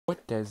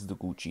does the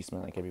Gucci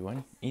smell like,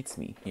 everyone? It's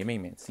me, your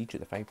main man, C to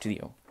the 5 to the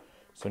O.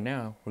 So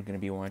now we're going to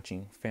be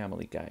watching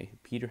Family Guy.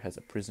 Peter has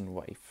a prison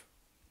wife.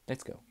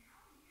 Let's go.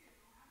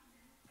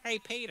 Hey,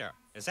 Peter,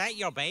 is that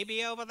your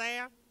baby over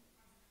there?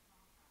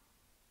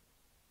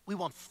 We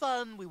want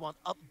fun, we want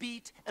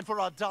upbeat, and for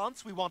our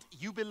dance, we want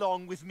You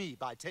Belong With Me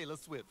by Taylor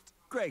Swift.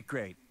 Great,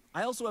 great.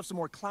 I also have some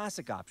more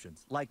classic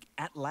options, like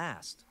At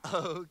Last.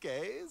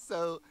 Okay,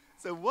 so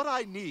what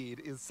I need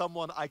is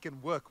someone I can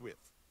work with.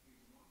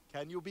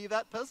 Can you be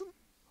that person?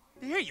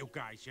 There you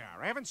guys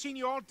are. I haven't seen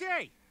you all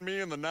day. Me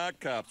and the Not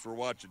Cops were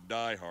watching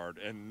Die Hard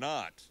and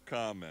not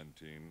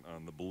commenting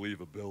on the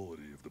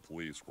believability of the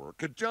police work.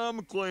 Could John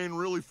McClane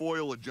really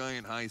foil a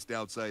giant heist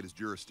outside his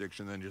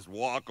jurisdiction, then just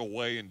walk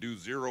away and do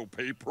zero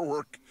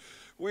paperwork?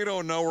 We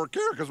don't know or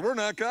care because we're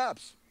not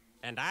cops.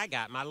 And I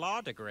got my law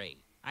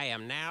degree. I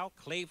am now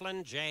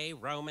Cleveland J.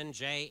 Roman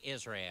J.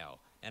 Israel,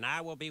 and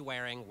I will be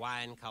wearing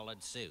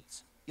wine-colored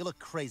suits. You look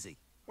crazy.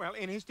 Well,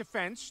 in his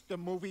defense, the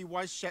movie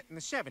was set in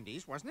the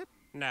 70s, wasn't it?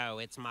 No,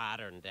 it's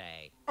modern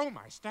day. Oh,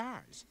 my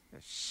stars.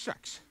 This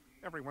sucks.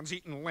 Everyone's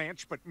eating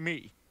lunch but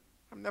me.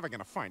 I'm never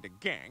gonna find a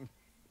gang.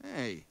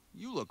 Hey,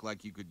 you look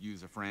like you could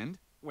use a friend.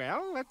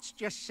 Well, let's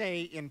just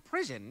say in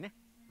prison,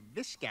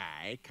 this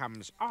guy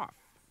comes off.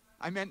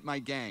 I meant my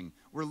gang.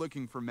 We're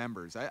looking for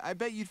members. I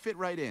bet you'd fit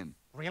right in.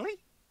 Really?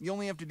 You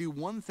only have to do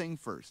one thing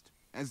first.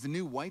 As the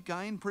new white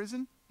guy in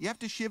prison, you have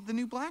to shiv the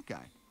new black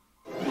guy.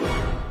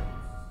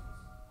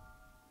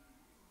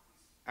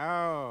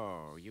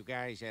 Oh, you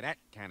guys are that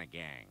kind of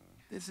gang.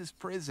 This is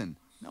prison.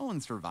 No one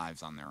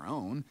survives on their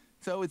own,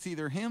 so it's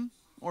either him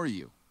or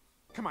you.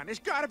 Come on, there's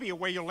gotta be a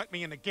way you'll let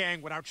me in the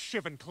gang without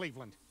shiving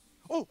Cleveland.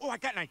 Oh, I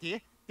got an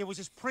idea. There was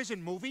this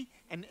prison movie,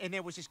 and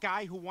there was this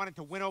guy who wanted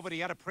to win over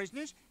the other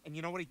prisoners, and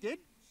you know what he did?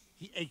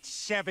 He ate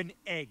 7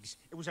 eggs.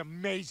 It was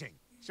amazing.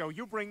 So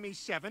you bring me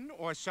 7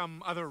 or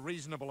some other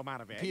reasonable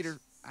amount of eggs. Peter,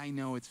 I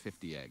know it's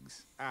 50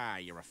 eggs. Ah,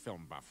 you're a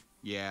film buff.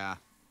 Yeah.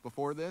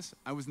 Before this,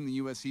 I was in the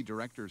USC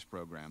Directors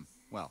Program.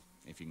 Well,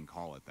 if you can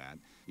call it that.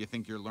 You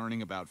think you're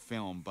learning about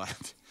film,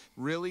 but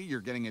really,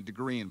 you're getting a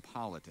degree in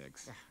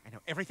politics. I know,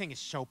 everything is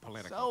so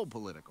political. So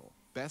political.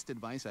 Best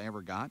advice I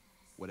ever got?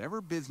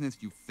 Whatever business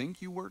you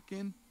think you work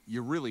in,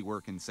 you really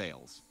work in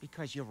sales.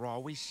 Because you're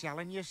always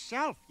selling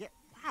yourself. Yeah,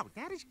 wow,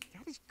 that is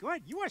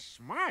good. You are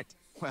smart.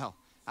 Well,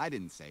 I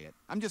didn't say it.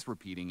 I'm just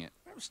repeating it.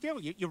 Well, still,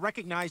 you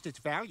recognized its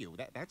value.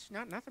 That's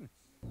not nothing.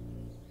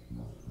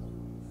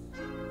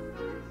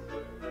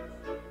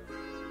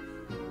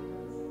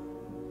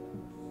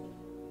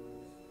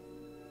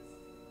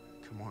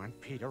 Come on,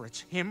 Peter, it's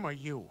him or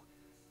you.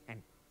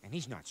 And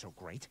he's not so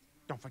great.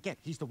 Don't forget,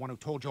 he's the one who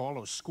told you all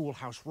those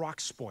Schoolhouse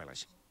Rock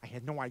spoilers. I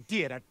had no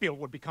idea that bill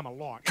would become a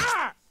law.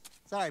 Ah!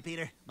 Sorry,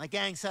 Peter. My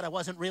gang said I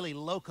wasn't really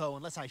loco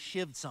unless I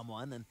shivved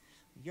someone, and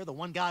you're the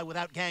one guy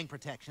without gang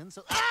protection,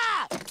 so...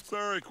 Ah!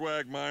 Sorry,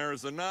 Quagmire.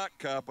 As a Not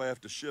Cop, I have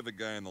to shiv a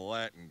guy in the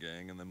Latin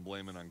gang and then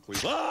blame it on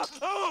Cleveland. Ah!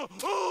 Oh!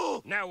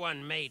 Oh! No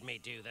one made me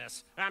do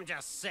this. I'm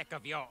just sick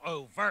of your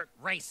overt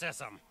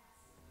racism.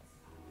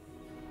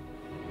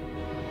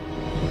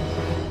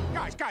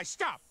 Guys,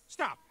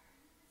 stop.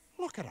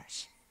 Look at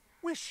us.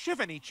 We're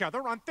shivving each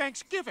other on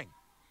Thanksgiving.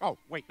 Oh,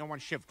 wait, no one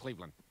shivved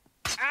Cleveland.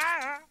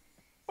 Ah!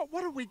 But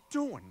what are we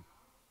doing?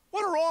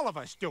 What are all of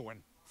us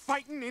doing?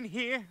 Fighting in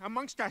here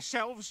amongst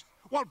ourselves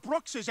while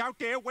Brooks is out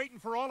there waiting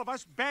for all of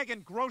us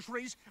bagging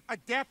groceries,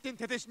 adapting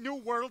to this new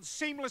world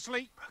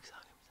seamlessly? Brooks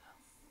hung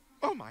himself.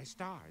 Oh, my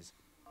stars.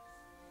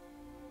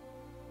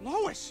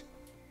 Lois,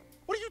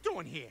 what are you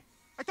doing here?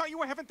 I thought you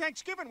were having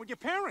Thanksgiving with your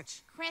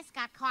parents. Chris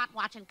got caught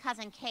watching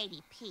Cousin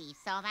Katie pee,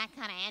 so that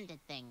kind of ended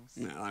things.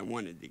 No, I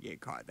wanted to get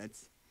caught.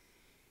 It's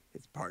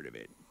part of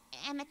it.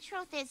 And the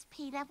truth is,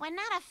 Peter, we're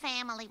not a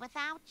family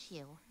without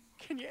you.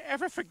 Can you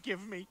ever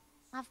forgive me?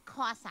 Of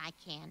course I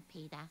can,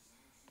 Peter.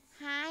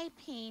 Hi,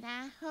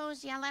 Peter.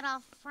 Who's your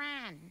little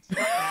friend?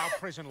 Now,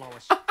 prison,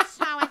 Lois.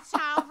 So it's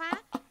over?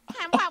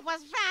 And what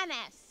was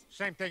Venice?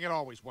 Same thing it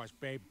always was,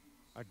 babe.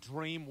 A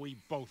dream we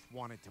both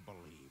wanted to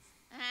believe.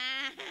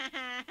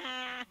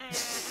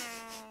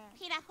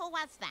 Peter, who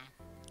was that?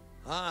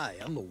 Hi,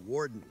 I'm the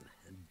warden,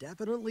 and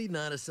definitely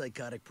not a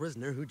psychotic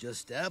prisoner who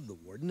just stabbed the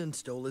warden and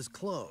stole his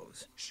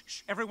clothes.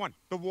 Shh, everyone,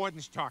 the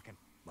warden's talking.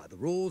 By the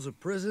rules of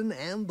prison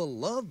and the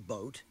love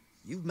boat,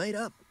 you've made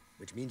up,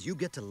 which means you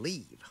get to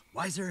leave,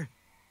 wiser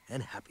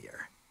and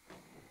happier.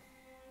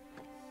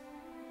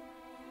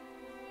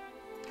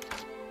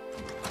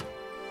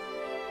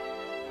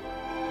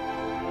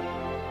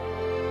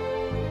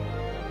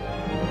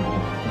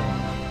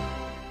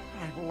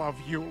 I love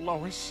you,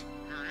 Lois.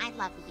 Oh, I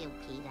love you,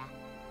 Peter.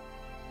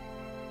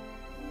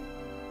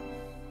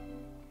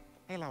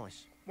 Hey,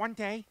 Lois, one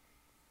day,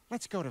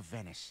 let's go to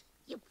Venice.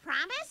 You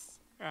promise?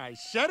 I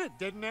said it,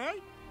 didn't I?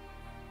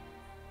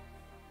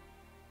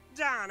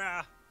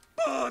 Donna!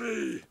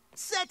 Buddy!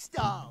 Sex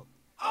doll!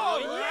 Oh,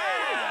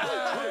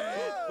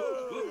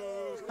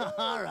 yeah!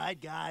 All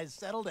right, guys,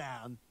 settle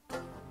down.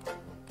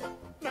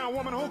 No, Now, a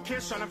woman who'll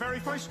kiss on a very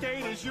first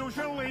date is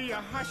usually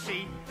a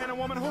hussy. And a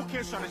woman who'll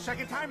kiss on a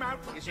second time out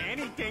is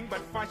anything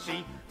but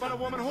fussy. But a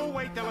woman who'll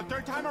wait till a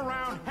third time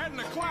around, head in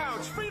the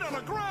clouds, feet on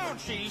the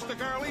ground. She's the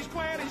girl he's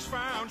glad he's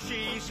found.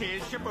 She's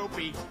his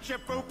shaboopy,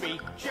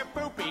 shaboopy,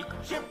 shaboopy,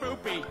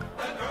 shaboopy.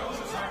 The girl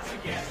who's hard to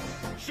get.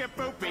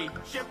 Shaboopy,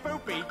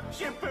 shaboopy,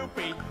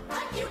 shaboopy.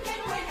 But you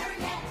can win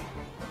her yet.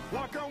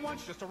 Walk her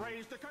once just to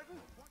raise the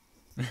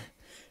curtain.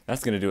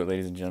 That's gonna do it,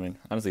 ladies and gentlemen.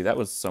 Honestly, that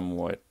was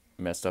somewhat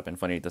messed up and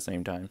funny at the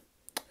same time.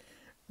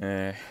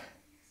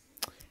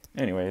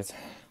 Anyways,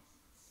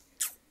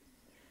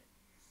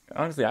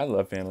 honestly, I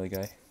love Family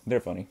Guy. They're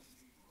funny.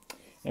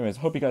 Anyways,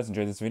 hope you guys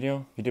enjoyed this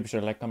video. If you did, be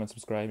sure to like, comment,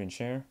 subscribe, and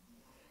share.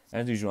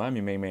 As usual, I'm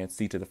your main man,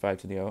 C to the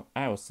 5 to the O.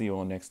 I will see you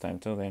all next time.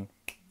 Till then,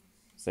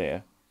 see ya.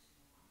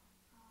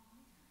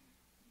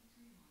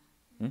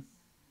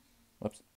 Whoops.